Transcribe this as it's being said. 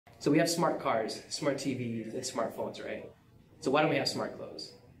So we have smart cars, smart TVs, and smartphones, right? So why don't we have smart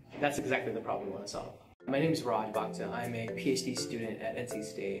clothes? That's exactly the problem we want to solve. My name is Raj Bhakta. I'm a Ph.D. student at NC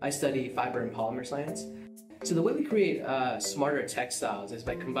State. I study Fiber and Polymer Science. So the way we create smarter textiles is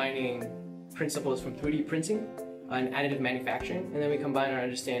by combining principles from 3D printing and additive manufacturing, and then we combine our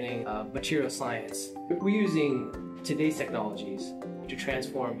understanding of material science. We're using today's technologies to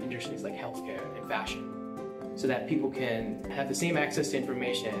transform industries like healthcare and fashion, so that people can have the same access to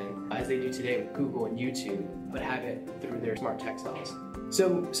information as they do today with Google and YouTube, but have it through their smart textiles.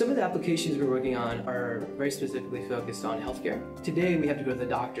 So some of the applications we're working on are very specifically focused on healthcare. Today we have to go to the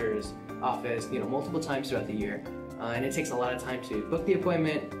doctor's office, multiple times throughout the year, and it takes a lot of time to book the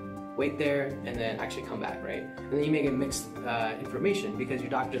appointment, wait there, and then actually come back, right? And then you may get mixed information because your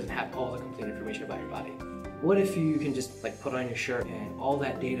doctor doesn't have all the complete information about your body. What if you can just put on your shirt and all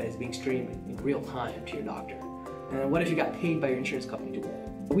that data is being streamed in real time to your doctor? And what if you got paid by your insurance company to wear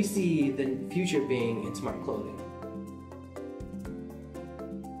it? We see the future being in smart clothing.